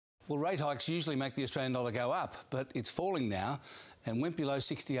Well, rate hikes usually make the Australian dollar go up, but it's falling now and went below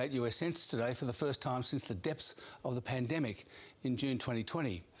 68 US cents today for the first time since the depths of the pandemic in June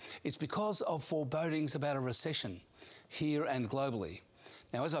 2020. It's because of forebodings about a recession here and globally.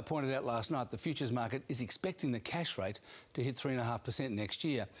 Now, as I pointed out last night, the futures market is expecting the cash rate to hit 3.5% next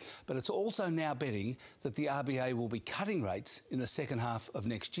year, but it's also now betting that the RBA will be cutting rates in the second half of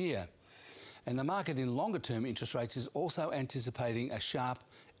next year. And the market in longer-term interest rates is also anticipating a sharp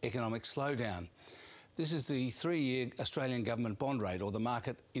economic slowdown. This is the 3-year Australian government bond rate, or the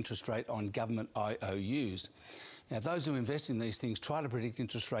market interest rate on government IOUs. Now, those who invest in these things try to predict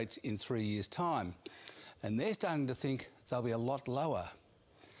interest rates in 3 years' time, and they're starting to think they'll be a lot lower.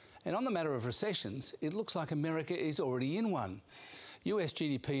 And on the matter of recessions, it looks like America is already in one. US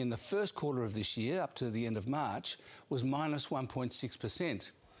GDP in the first quarter of this year, up to the end of March, was minus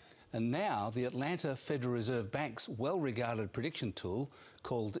 1.6%. And now the Atlanta Federal Reserve Bank's well-regarded prediction tool,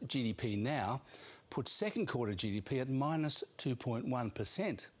 called GDP Now, puts second quarter GDP at minus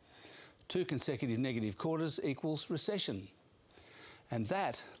 2.1%. 2 consecutive negative quarters equals recession. And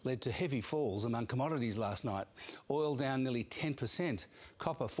that led to heavy falls among commodities last night. Oil down nearly 10%,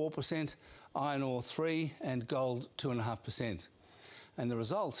 copper 4%, iron ore 3%, and gold 2.5%. And the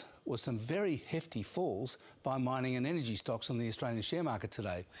result was some very hefty falls by mining and energy stocks on the Australian share market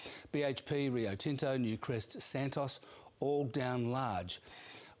today. BHP, Rio Tinto, Newcrest, Santos, all down large,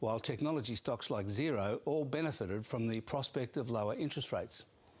 while technology stocks like Xero all benefited from the prospect of lower interest rates.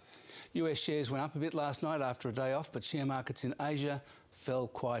 US shares went up a bit last night after a day off, but share markets in Asia fell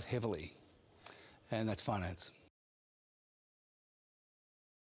quite heavily. And that's finance.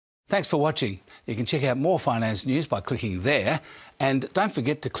 Thanks for watching. You can check out more finance news by clicking there, and don't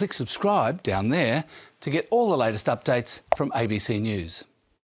forget to click subscribe down there to get all the latest updates from ABC News.